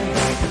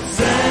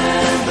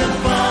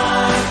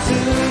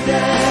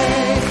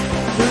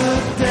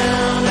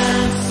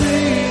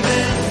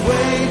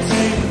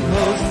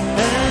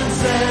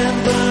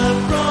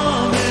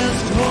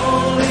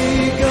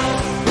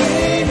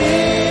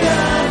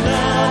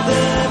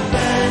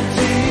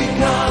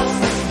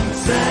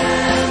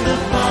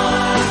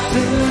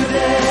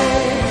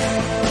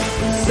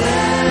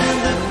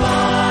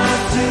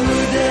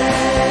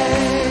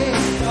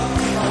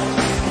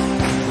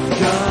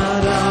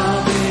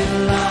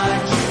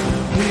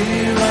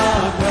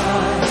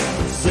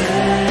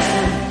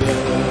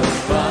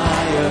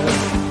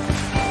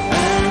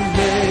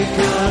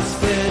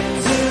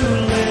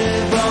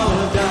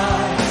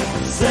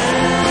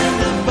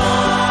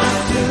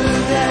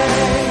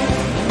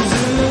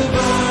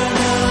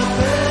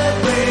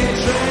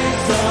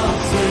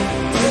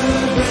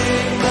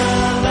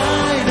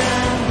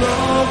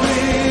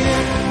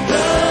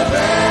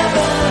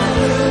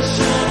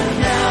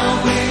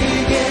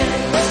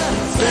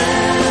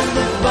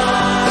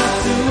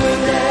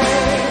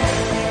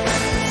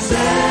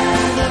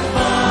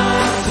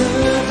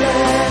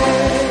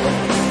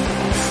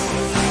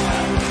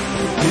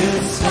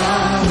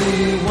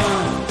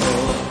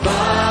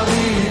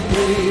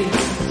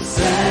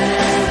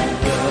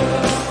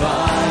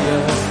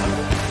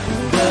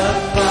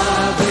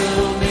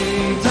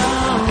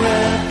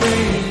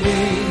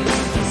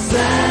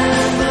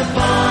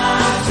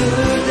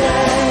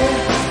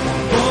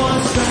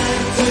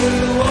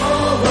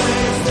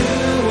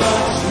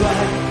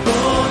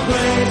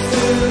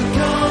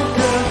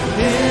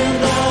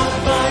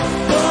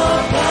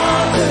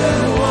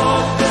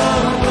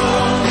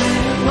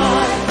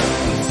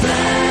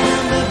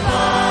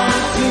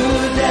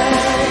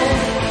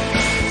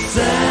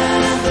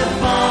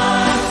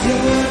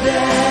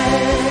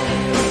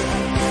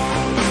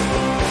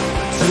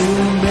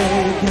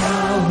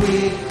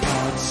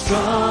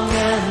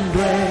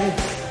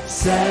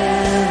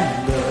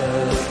Send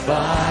the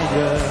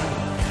fire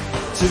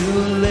to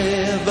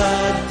live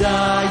a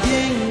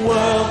dying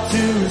world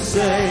to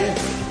save.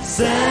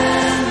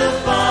 Send the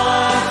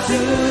fire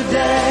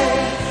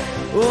today.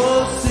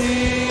 Oh,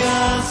 see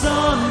us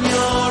on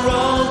your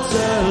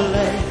altar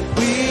lay.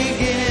 We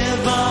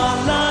give our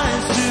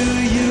lives to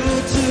you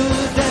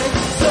today.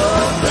 So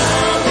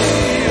crown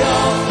the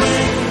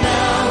offering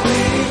now,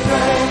 we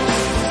pray.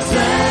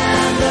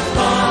 Send the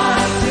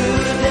fire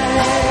today.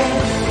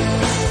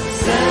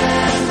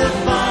 Send the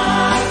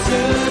fire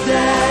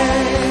today.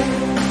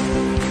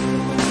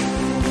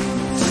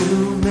 To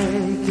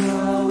make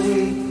our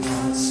weak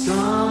hearts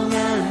strong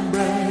and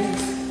brave.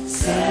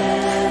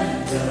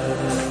 Send the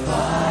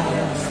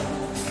fire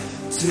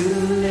to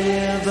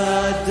live a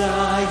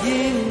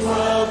dying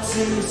world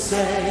to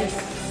save.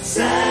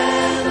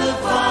 Send the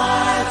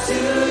fire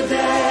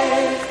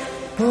today.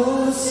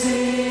 Oh,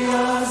 see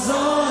us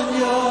on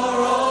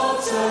your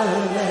altar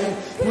lay.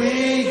 We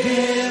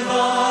give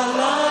our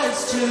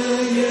lives to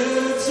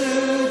you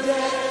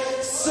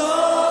today. So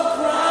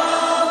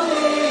crown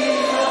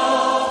the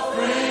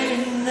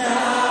offering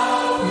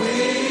now, we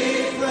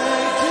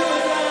pray to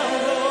the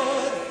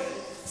Lord.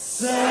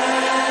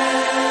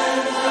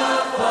 Send the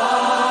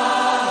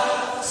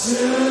fire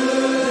today.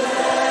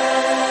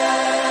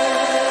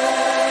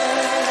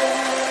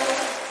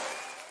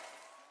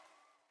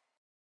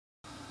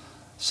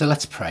 So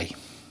let's pray.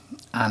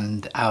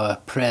 And our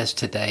prayers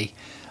today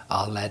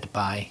are led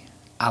by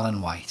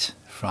Alan White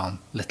from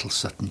Little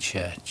Sutton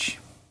Church.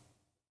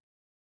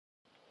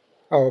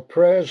 Our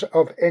prayers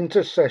of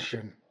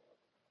intercession.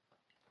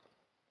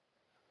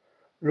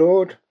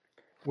 Lord,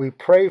 we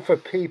pray for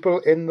people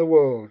in the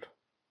world,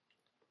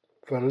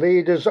 for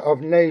leaders of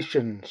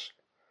nations,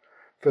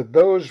 for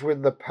those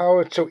with the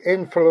power to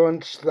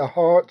influence the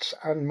hearts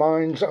and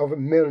minds of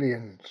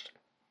millions.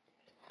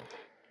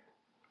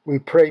 We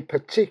pray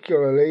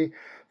particularly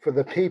for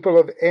the people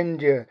of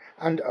India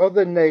and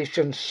other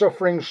nations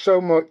suffering so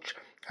much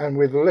and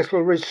with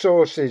little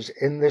resources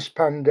in this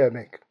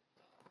pandemic.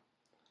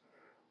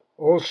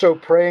 Also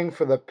praying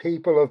for the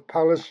people of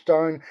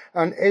Palestine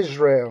and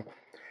Israel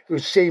who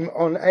seem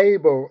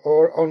unable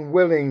or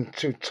unwilling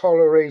to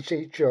tolerate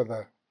each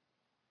other.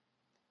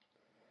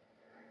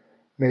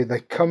 May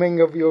the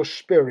coming of your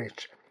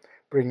Spirit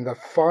bring the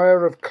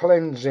fire of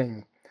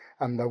cleansing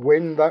and the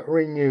wind that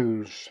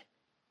renews.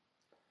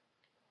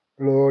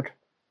 Lord,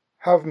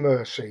 have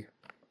mercy.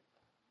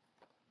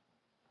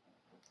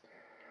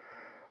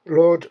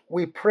 Lord,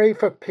 we pray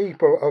for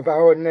people of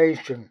our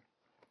nation,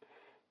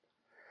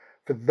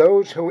 for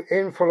those who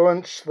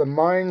influence the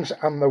minds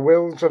and the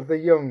wills of the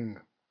young,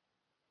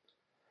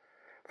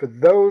 for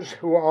those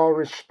who are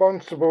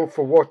responsible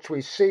for what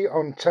we see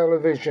on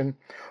television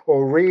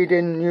or read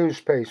in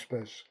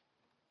newspapers,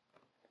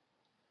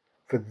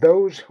 for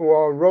those who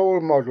are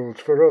role models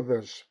for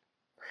others,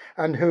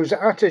 and whose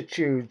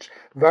attitudes,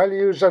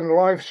 values and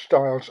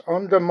lifestyles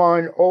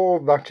undermine all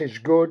that is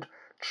good,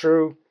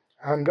 true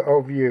and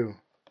of you.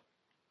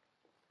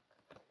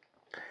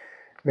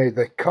 May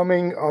the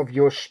coming of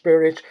your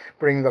Spirit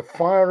bring the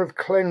fire of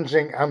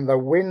cleansing and the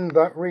wind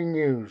that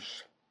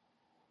renews.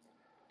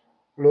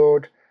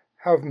 Lord,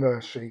 have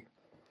mercy.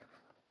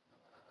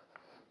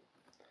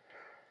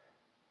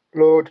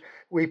 Lord,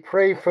 we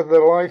pray for the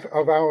life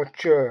of our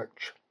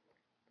church,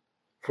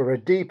 for a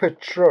deeper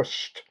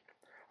trust,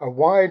 a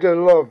wider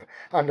love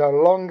and a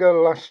longer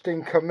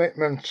lasting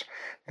commitment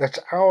that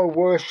our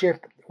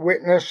worship,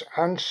 witness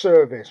and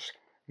service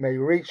may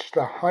reach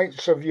the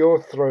heights of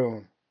your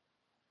throne.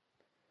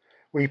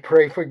 We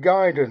pray for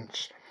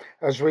guidance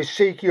as we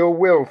seek your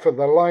will for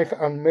the life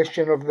and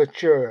mission of the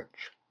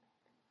church.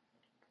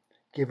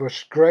 Give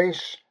us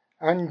grace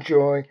and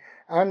joy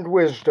and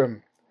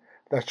wisdom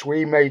that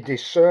we may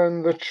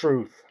discern the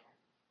truth.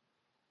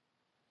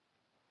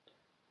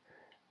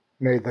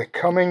 May the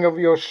coming of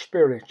your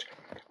Spirit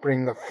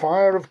bring the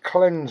fire of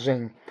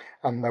cleansing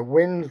and the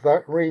wind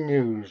that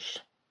renews.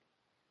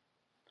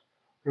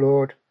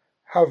 Lord,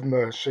 have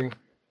mercy.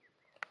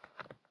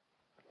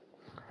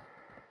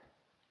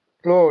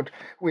 Lord,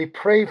 we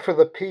pray for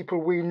the people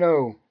we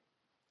know,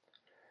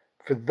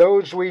 for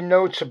those we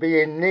know to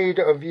be in need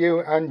of you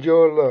and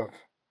your love,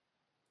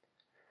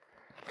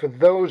 for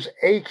those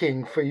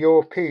aching for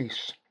your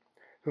peace,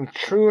 who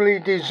truly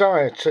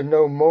desire to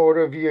know more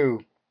of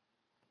you,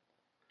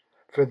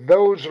 for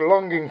those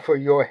longing for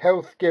your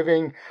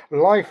health-giving,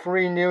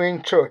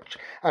 life-renewing touch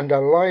and a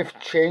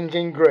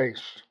life-changing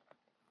grace,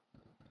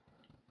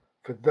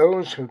 for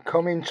those who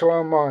come into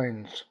our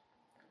minds.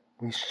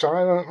 We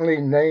silently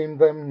name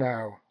them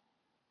now.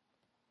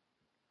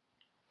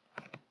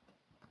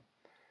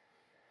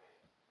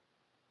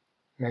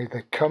 May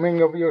the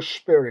coming of your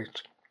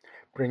Spirit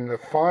bring the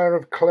fire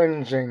of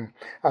cleansing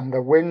and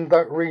the wind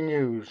that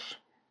renews.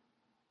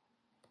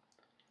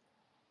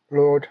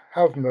 Lord,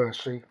 have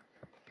mercy.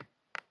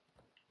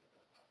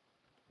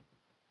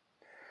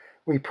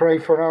 We pray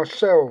for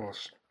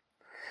ourselves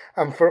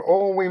and for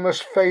all we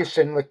must face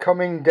in the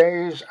coming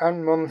days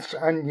and months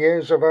and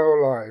years of our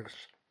lives.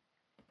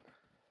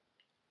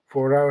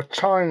 for our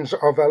times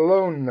of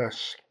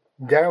aloneness,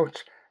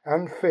 doubt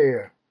and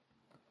fear,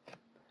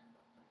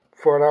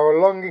 for our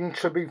longing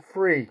to be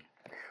free,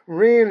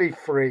 really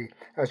free,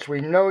 as we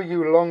know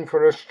you long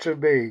for us to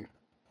be,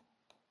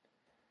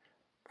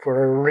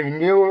 for a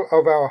renewal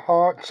of our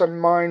hearts and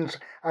minds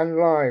and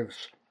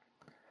lives,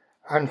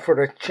 and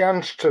for a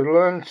chance to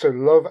learn to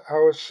love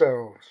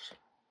ourselves.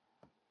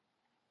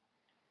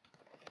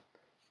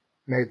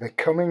 May the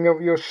coming of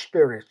your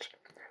Spirit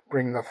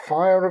bring the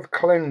fire of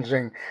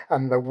cleansing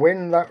and the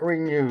wind that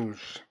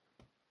renews.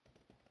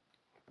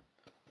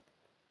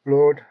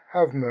 Lord,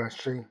 have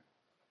mercy.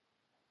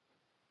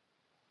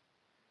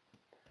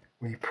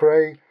 We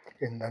pray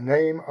in the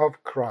name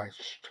of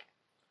Christ.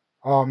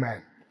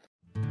 Amen.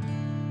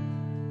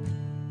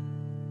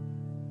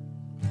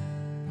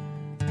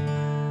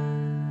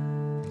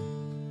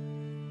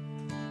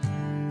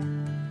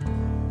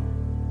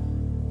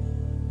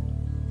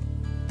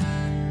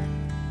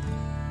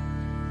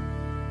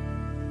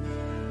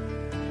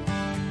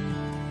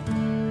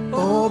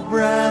 O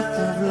breath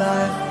of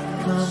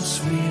life, come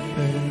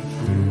sweeping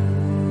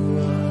through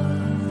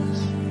us.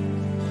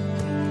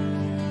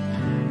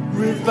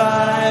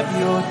 Revive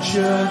your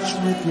church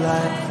with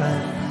life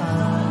and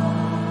power.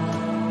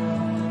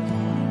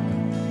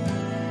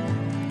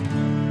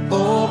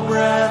 O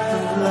breath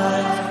of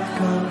life,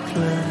 come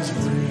cleanse,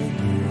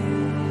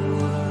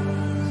 renew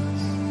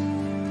us.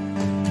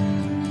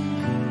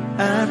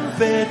 And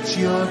fit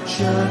your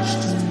church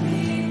to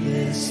meet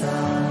this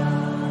hour.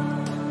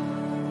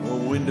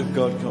 Wind of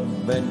God,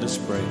 come bend us,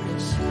 break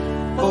us.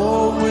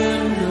 O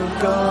wind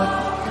of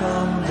God,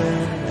 come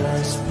bend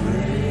us,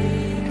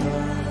 break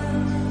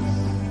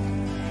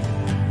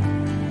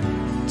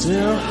us,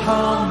 till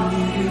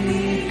humbly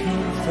we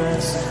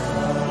confess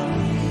our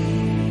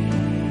need.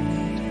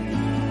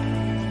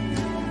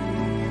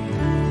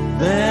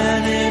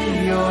 Then in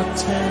your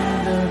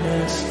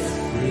tenderness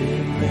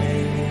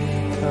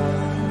remake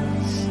us.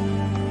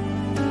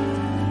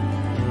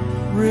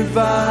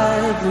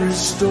 Revive,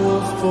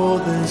 restore, for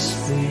this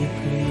we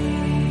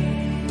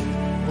plead.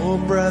 O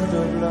breath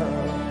of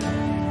love,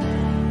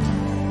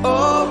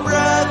 O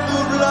breath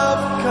of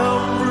love,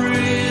 come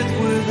breathe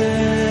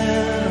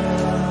within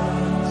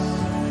us,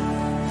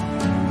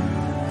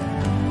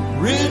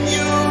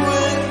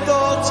 renewing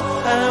thought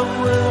and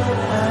will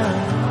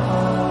and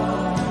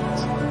heart.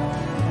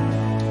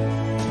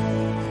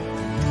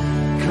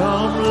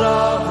 Come,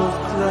 love of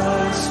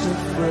Christ,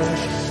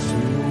 afresh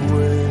to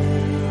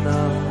win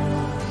us.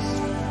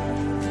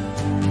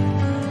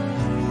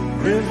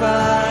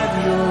 Revive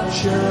your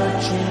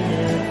church in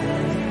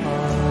every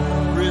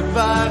heart.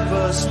 Revive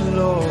us,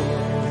 Lord.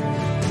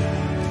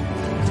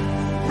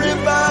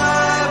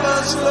 Revive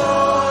us,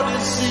 Lord,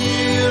 and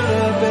zeal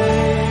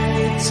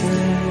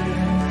abated.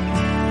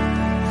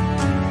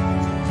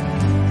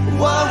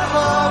 While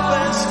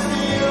harvest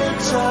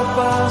fields are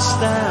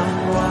vast and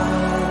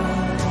wide.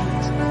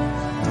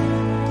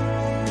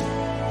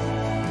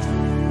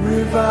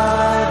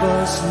 Revive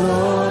us,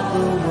 Lord,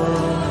 the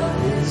world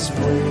is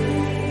waiting.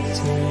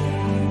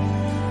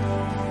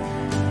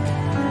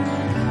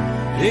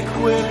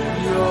 Equip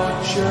your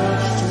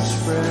church to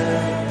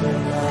spread the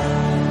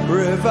light.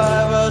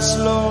 Revive us,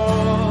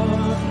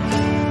 Lord.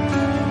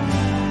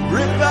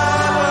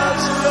 Revive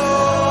us,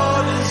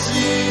 Lord, as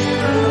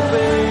year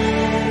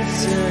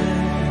abated.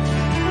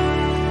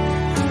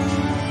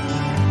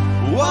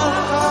 While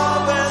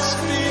harvest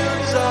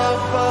fields are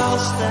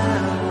vast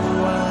and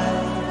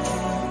wide.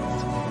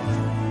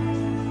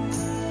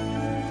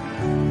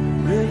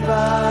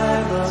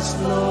 Revive us,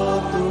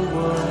 Lord, the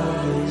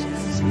world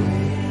is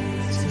waiting.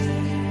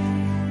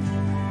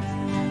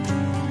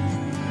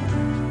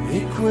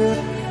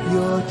 Equip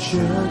your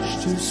church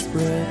to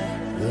spread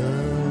the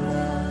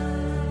light.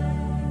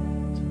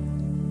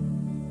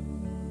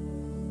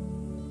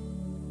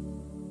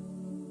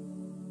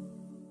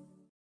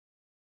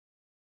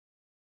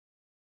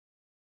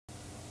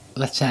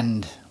 Let's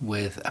end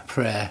with a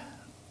prayer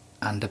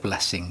and a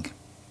blessing.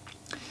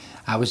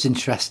 I was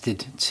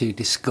interested to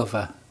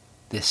discover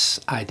this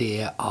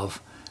idea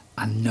of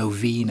a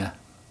novena,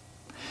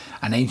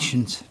 an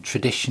ancient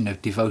tradition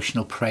of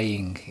devotional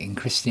praying in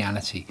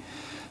Christianity,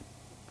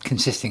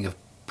 consisting of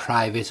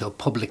private or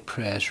public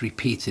prayers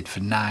repeated for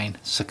 9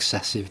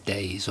 successive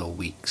days or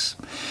weeks.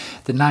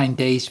 The 9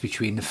 days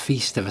between the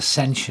Feast of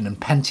Ascension and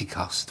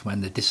Pentecost,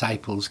 when the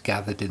disciples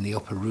gathered in the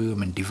upper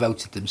room and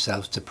devoted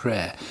themselves to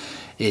prayer,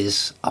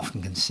 is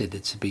often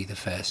considered to be the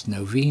first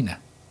novena.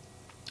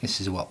 This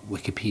is what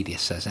Wikipedia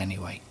says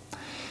anyway.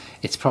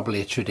 It's probably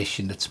a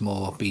tradition that's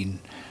more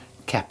been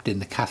kept in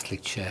the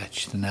Catholic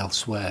Church than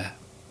elsewhere,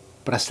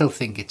 but I still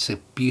think it's a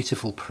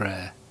beautiful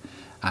prayer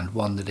and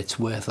one that it's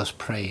worth us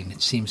praying.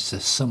 It seems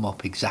to sum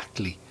up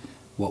exactly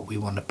what we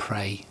want to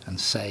pray and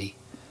say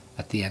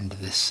at the end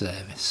of this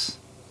service.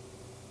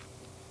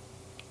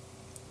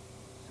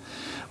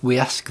 We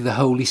ask the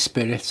Holy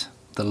Spirit,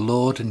 the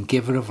Lord and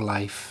giver of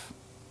life,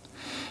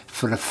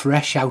 for a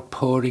fresh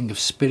outpouring of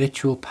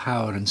spiritual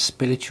power and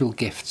spiritual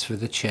gifts for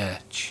the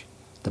Church,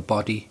 the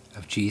body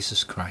of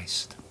Jesus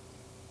Christ.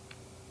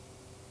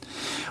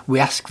 We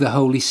ask the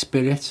Holy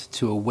Spirit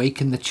to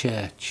awaken the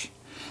church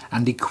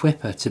and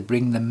equip her to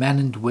bring the men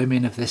and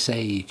women of this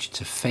age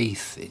to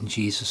faith in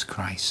Jesus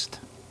Christ.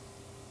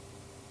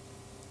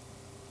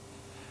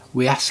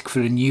 We ask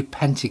for a new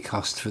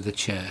Pentecost for the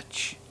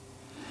church,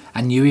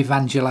 a new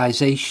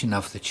evangelization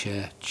of the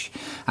church,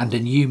 and a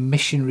new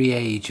missionary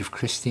age of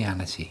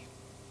Christianity.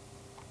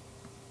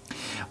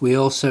 We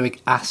also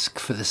ask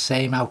for the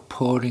same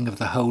outpouring of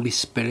the Holy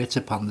Spirit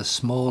upon the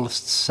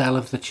smallest cell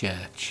of the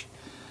church,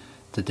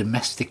 the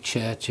domestic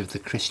church of the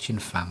Christian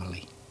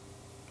family.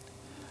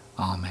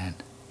 Amen.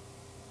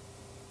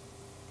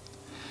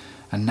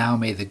 And now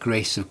may the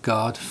grace of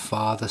God,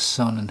 Father,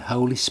 Son, and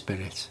Holy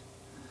Spirit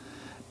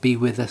be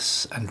with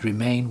us and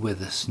remain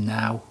with us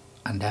now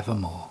and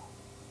evermore.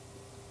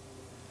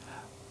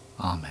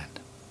 Amen.